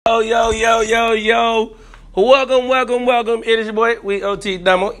Yo. Welcome. It is your boy, we OT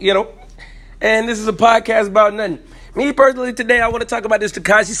Damo, And this is a podcast about nothing. Me personally, today I want to talk about this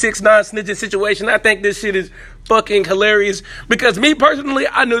Tekashi 6ix9ine snitching situation. I think this shit is fucking hilarious because me personally,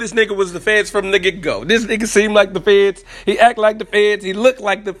 I knew this nigga was the feds from the get-go. This nigga seemed like the feds. He act like the feds. He looked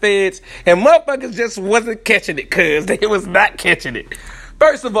like the feds. And motherfuckers just wasn't catching it because they was not catching it.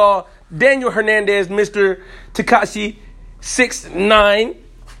 First of all, Daniel Hernandez, Mr. Tekashi 6ix9ine,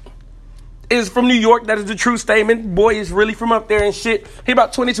 is from New York. That is the true statement. Boy is really from up there and shit. He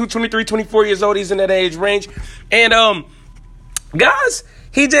about 22, 23, 24 years old. He's in that age range. And, guys,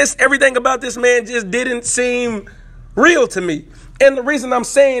 everything about this man just didn't seem real to me. And the reason I'm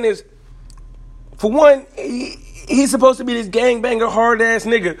saying is, for one, he's supposed to be this gangbanger, hard-ass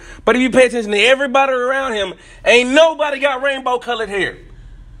nigga. But if you pay attention to everybody around him, ain't nobody got rainbow-colored hair.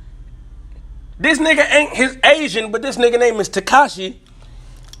 This nigga ain't his Asian, but this nigga name is Tekashi.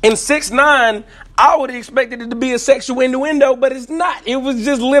 In 6ix9ine, I would have expected it to be a sexual innuendo, but it's not. It was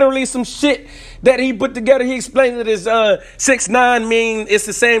just literally some shit that he put together. He explained it as 6ix9ine mean it's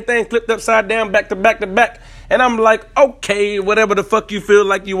the same thing, flipped upside down, back to back to back. And I'm like, okay, whatever the fuck you feel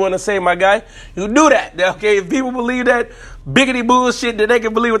like you want to say, my guy, you do that. Okay, if people believe that biggity bullshit, then they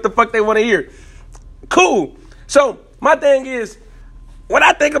can believe what the fuck they want to hear. Cool. So my thing is, when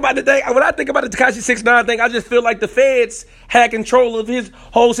I think about the Tekashi 6ix9ine thing, I just feel like the feds had control of his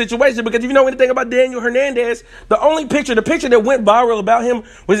whole situation. Because if you know anything about Daniel Hernandez, the picture that went viral about him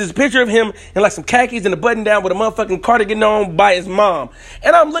was this picture of him in like some khakis and a button down with a motherfucking cardigan on by his mom.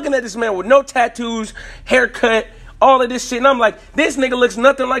 And I'm looking at this man with no tattoos, haircut, all of this shit. And I'm like, this nigga looks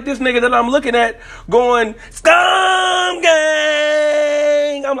nothing like this nigga that I'm looking at going, Scum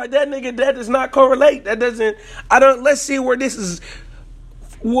Gang. I'm like, that does not correlate. Let's see where this is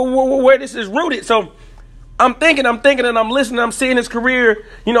rooted. So I'm thinking, and I'm listening, I'm seeing his career,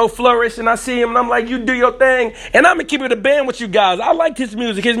 flourish, and I see him, and I'm like, you do your thing, and I'm gonna keep it a band with you guys. I liked his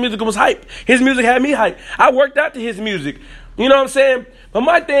music. His music was hype. His music had me hype. I worked out to his music. You know what I'm saying? But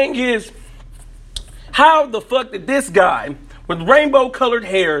my thing is, how the fuck did this guy with rainbow-colored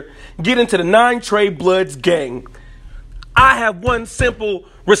hair get into the 9 Trey Bloods gang? I have one simple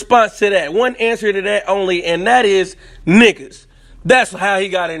response to that, one answer to that only, and that is niggas. That's how he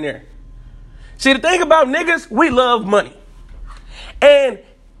got in there. See, the thing about niggas, we love money. And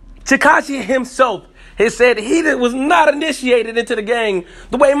Tekashi himself has said he was not initiated into the gang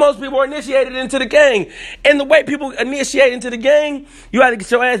the way most people are initiated into the gang. And the way people initiate into the gang, you either get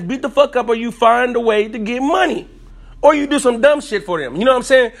your ass beat the fuck up or you find a way to get money. Or you do some dumb shit for them. You know what I'm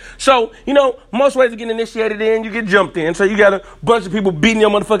saying? So, most ways to get initiated in, you get jumped in. So you got a bunch of people beating your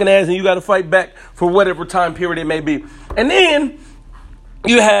motherfucking ass and you got to fight back for whatever time period it may be. And then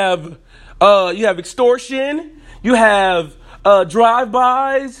you have extortion, you have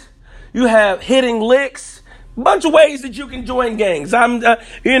drive-bys, you have hitting licks, bunch of ways that you can join gangs.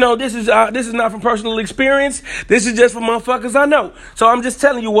 This is not from personal experience. This is just for motherfuckers I know. So I'm just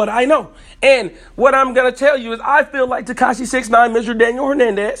telling you what I know. And what I'm gonna tell you is, I feel like Tekashi 6ix9ine, Mr. Daniel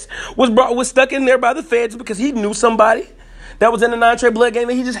Hernandez, was stuck in there by the feds because he knew somebody that was in the 9 Trey Blood gang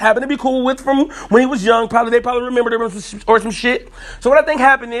that he just happened to be cool with from when he was young. They probably remembered him or some shit. So what I think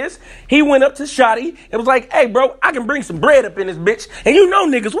happened is, he went up to Shotty and was like, hey, bro, I can bring some bread up in this bitch. And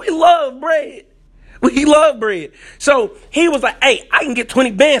niggas, we love bread. We love bread. So he was like, hey, I can get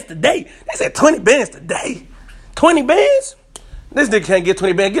 20 bands today. They said 20 bands today. 20 bands? This nigga can't get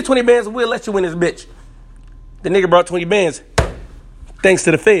 20 bands. Get 20 bands and we'll let you in this bitch. The nigga brought 20 bands. Thanks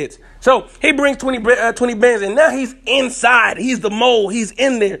to the feds. So he brings 20 bands, and now he's inside. He's the mole. He's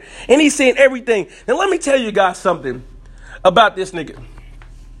in there. And he's seeing everything. Now let me tell you guys something about this nigga.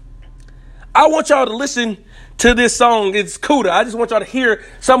 I want y'all to listen to this song. It's Cuda. I just want y'all to hear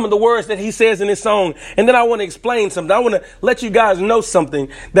some of the words that he says in this song. And then I want to explain something. I want to let you guys know something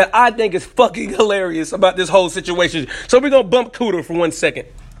that I think is fucking hilarious about this whole situation. So we're going to bump Cuda for 1 second.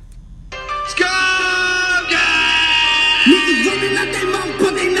 Niggas running out they mouth,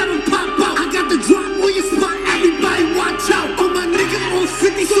 but they never pop out. I got the drop on your spot, everybody watch out. On my nigga on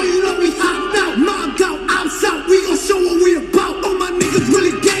 50, so you know we hopped out. Mobbed out, outside, we gon' show what we about. All my niggas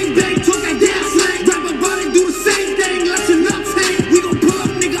really gang bang, talk that damn slang. Rap about it, do the same thing, let your nuts hang. We gon' pull up,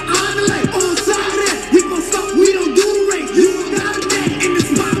 nigga, on the lane. On side of that, we gon' stop, we don't do the race. You don't got a name, in the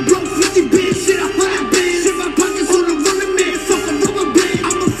spot, bro, 50 bands, shit, 100 bands. Shit, my pockets on the running man, fuck a rubber band.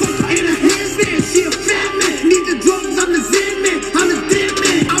 I'm a fucker in a handstand, she a fat man. Need the drugs, I'm the Zen man, I'm the dead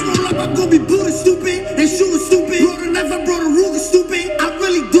man. I roll up, I'm gon' be booty stupid and shooting stupid. Brought a knife, I brought a Ruger stupid. I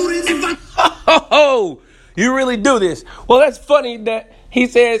really do this. If I You really do this. Well, that's funny that he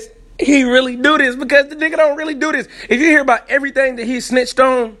says he really do this, because the nigga don't really do this. If you hear about everything that he snitched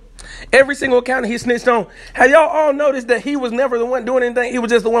on, Every single account he snitched on. Have y'all all noticed that he was never the one doing anything? He was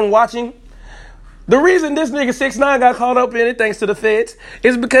just the one watching. The reason this nigga 6ix9ine got caught up in it, thanks to the feds,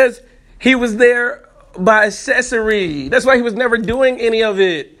 is because he was there by accessory. That's why he was never doing any of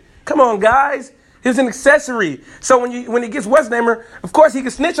it. Come on, guys. He was an accessory. So when he gets Westnamer, of course he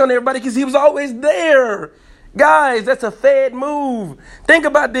can snitch on everybody because he was always there. Guys, that's a Fed move. Think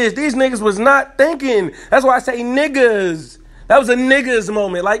about this. These niggas was not thinking. That's why I say niggas. That was a niggas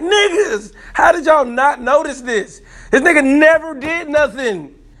moment. Like, niggas, how did y'all not notice this? This nigga never did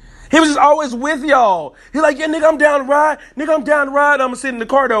nothing. He was just always with y'all. He like, yeah, nigga, I'm down to ride. Nigga, I'm down to ride. I'm going to sit in the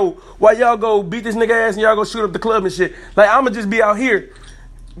car, though, while y'all go beat this nigga ass and y'all go shoot up the club and shit. Like, I'm going to just be out here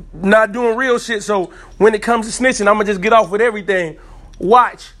not doing real shit. So when it comes to snitching, I'm going to just get off with everything.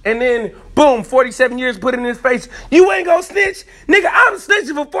 Watch. And then, boom, 47 years put it in his face. You ain't going to snitch? Nigga, I'm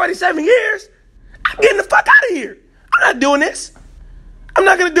snitching for 47 years. I'm getting the fuck out of here. I'm not doing this. I'm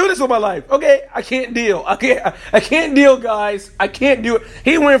not gonna do this with my life. Okay, I can't deal. I can't deal, guys. I can't do it.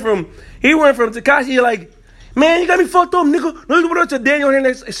 He went from Tekashi like, man, you got me fucked up, nigga. No, what up to Daniel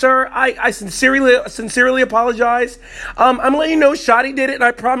Hernandez, sir? I sincerely apologize. I'm letting you know, Shotty did it, and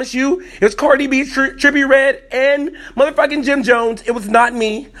I promise you, it was Cardi B, Trippie Redd, and motherfucking Jim Jones. It was not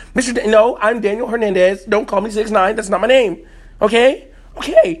me, No, I'm Daniel Hernandez. Don't call me 6ix9ine. That's not my name. Okay.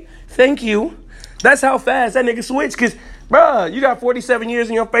 Thank you. That's how fast that nigga switched, because, bruh, you got 47 years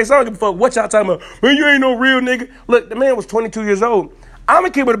in your face. I don't give a fuck what y'all talking about. Man, you ain't no real nigga. Look, the man was 22 years old. I'm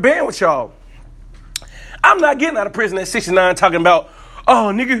going to keep it a band with y'all. I'm not getting out of prison at 69 talking about,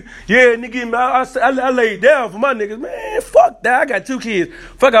 oh, nigga, yeah, nigga, I laid down for my niggas. Man, fuck that. I got 2 kids.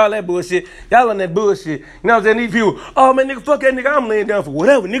 Fuck all that bullshit. Y'all on that bullshit. You know what I'm saying? These people, oh, man, nigga, fuck that nigga. I'm laying down for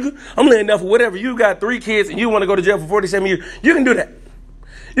whatever, nigga. I'm laying down for whatever. You got 3 kids and you want to go to jail for 47 years. You can do that.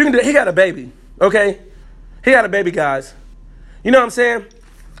 You can do that. He got a baby. Okay, he got a baby, guys. You know what I'm saying?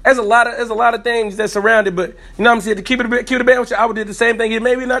 There's a lot of things that surround it, but you know what I'm saying? To keep it a band with you, I would do the same thing.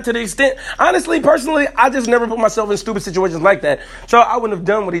 Maybe not to the extent. Honestly, personally, I just never put myself in stupid situations like that, so I wouldn't have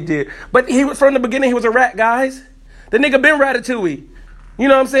done what he did. But he was from the beginning. He was a rat, guys. The nigga been Ratatouille. You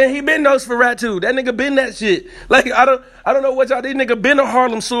know what I'm saying? He been Nosferatu. That nigga been that shit. Like I don't know what y'all. This nigga been a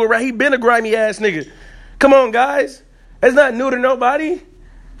Harlem sewer rat. He been a grimy ass nigga. Come on, guys. That's not new to nobody.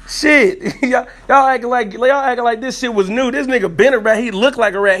 Shit, y'all acting like this shit was new. This nigga been a rat. He look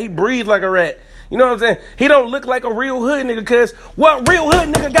like a rat. He breathes like a rat. You know what I'm saying? He don't look like a real hood nigga, cause what real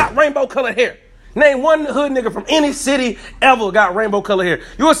hood nigga got rainbow colored hair? Name one hood nigga from any city ever got rainbow colored hair.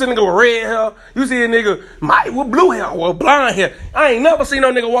 You will see a nigga with red hair. You see a nigga with blue hair or blonde hair. I ain't never seen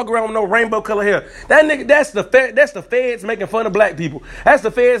no nigga walk around with no rainbow colored hair. That nigga, that's the feds making fun of black people. That's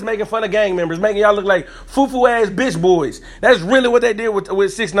the feds making fun of gang members, making y'all look like foo-foo ass bitch boys. That's really what they did with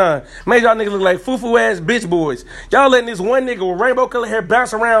 6ix9ine. Made y'all niggas look like foo-foo ass bitch boys. Y'all letting this one nigga with rainbow colored hair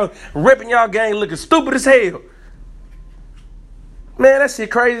bounce around, ripping y'all gang looking stupid as hell. Man, that shit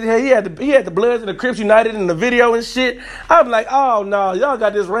crazy. He had the Bloods and the Crips United in the video and shit. I'm like, oh no, y'all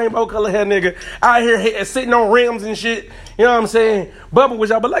got this rainbow color hair nigga out here sitting on rims and shit. You know what I'm saying? Bumping with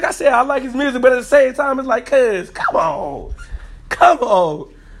y'all. But like I said, I like his music, but at the same time, it's like, cuz, come on.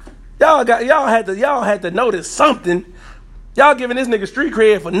 Y'all had to notice something. Y'all giving this nigga street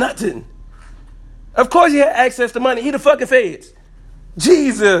cred for nothing. Of course he had access to money. He the fucking feds.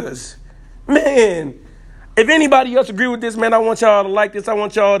 Jesus. Man. If anybody else agree with this, man, I want y'all to like this. I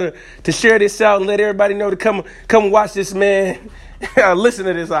want y'all to share this out and let everybody know to come watch this, man. Listen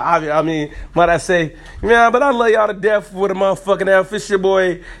to this. I mean, what I say. Yeah, but I love y'all to death with a motherfucking outfit. Your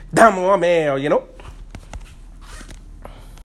boy, Damo, man, you know.